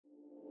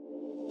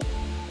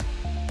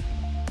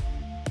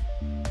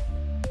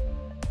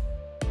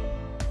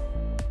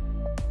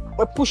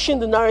we're pushing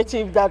the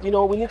narrative that, you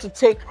know, we need to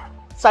take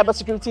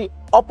cybersecurity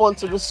up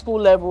onto the school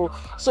level.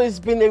 So it's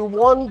been a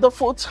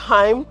wonderful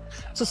time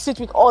to sit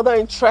with other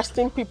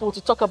interesting people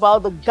to talk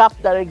about the gap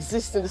that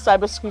exists in the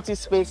cybersecurity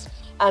space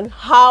and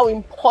how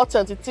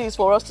important it is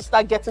for us to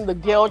start getting the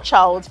girl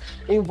child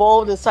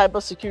involved in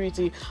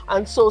cybersecurity.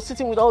 And so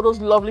sitting with all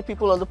those lovely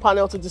people on the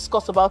panel to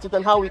discuss about it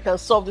and how we can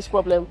solve this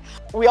problem.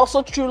 We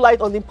also threw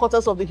light on the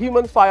importance of the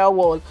human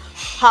firewall,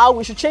 how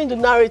we should change the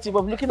narrative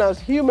of looking at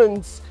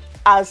humans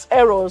as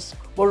errors,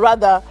 but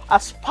rather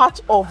as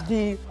part of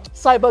the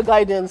cyber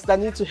guidance that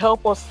need to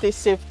help us stay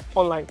safe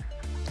online.